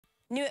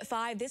New at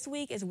 5 this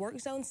week is Work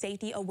Zone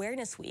Safety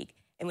Awareness Week.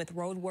 And with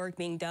road work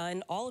being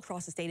done all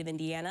across the state of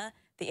Indiana,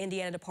 the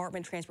Indiana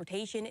Department of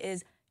Transportation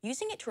is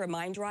using it to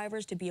remind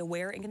drivers to be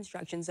aware in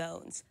construction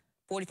zones.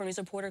 44 News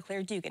reporter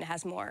Claire Dugan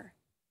has more.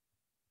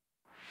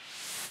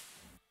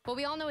 Well,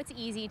 we all know it's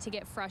easy to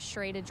get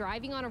frustrated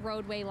driving on a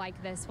roadway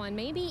like this one,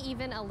 maybe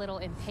even a little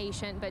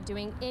impatient, but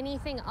doing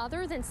anything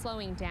other than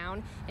slowing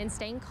down and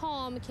staying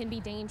calm can be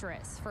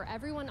dangerous for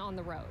everyone on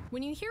the road.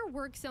 When you hear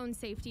Work Zone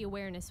Safety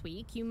Awareness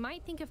Week, you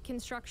might think of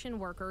construction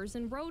workers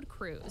and road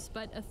crews,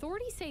 but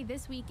authorities say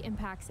this week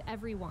impacts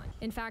everyone.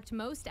 In fact,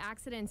 most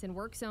accidents in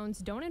work zones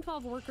don't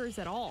involve workers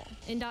at all.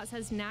 INDOT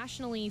says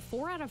nationally,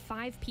 4 out of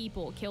 5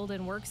 people killed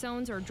in work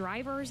zones are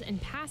drivers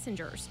and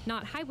passengers,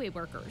 not highway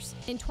workers.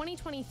 In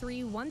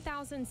 2023,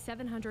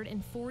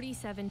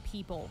 1,747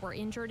 people were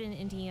injured in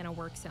Indiana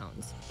work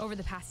zones. Over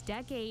the past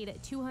decade,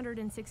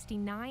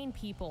 269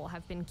 people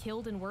have been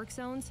killed in work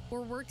zones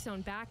or work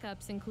zone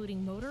backups,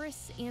 including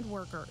motorists and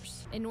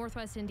workers. In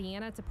Northwest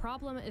Indiana, it's a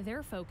problem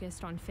they're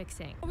focused on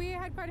fixing. We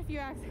had quite a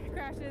few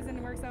crashes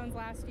in work zones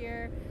last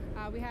year.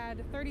 We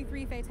had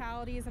 33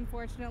 fatalities,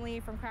 unfortunately,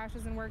 from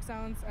crashes in work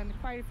zones, and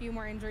quite a few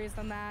more injuries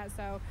than that.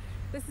 So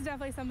this is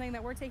definitely something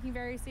that we're taking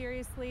very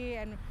seriously,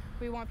 and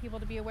we want people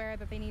to be aware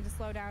that they need to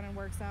slow down in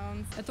work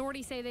zones.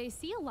 Authorities say they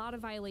see a lot of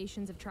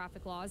violations of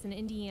traffic laws in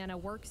Indiana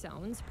work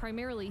zones,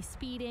 primarily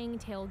speeding,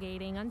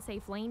 tailgating,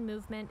 unsafe lane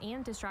movement,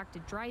 and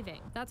distracted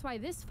driving. That's why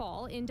this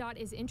fall, INDOT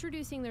is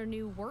introducing their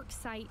new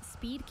Worksite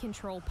Speed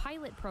Control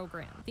pilot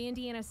program. The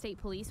Indiana State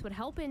Police would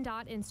help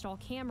INDOT install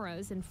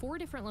cameras in 4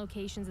 different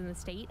locations in the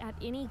state at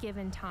any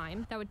given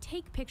time that would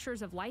take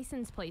pictures of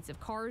license plates of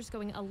cars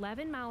going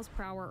 11 miles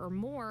per hour or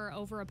more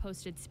over a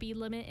posted speed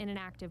limit in an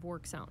active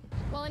work zone.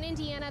 Well, in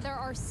Indiana, there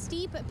are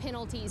steep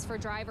penalties for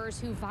drivers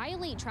who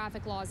violate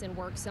traffic laws in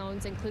work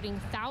zones, including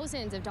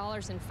thousands of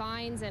dollars in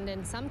fines and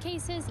in some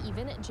cases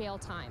even jail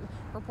time.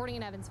 Reporting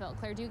in Evansville,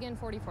 Claire Dugan,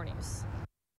 44 News.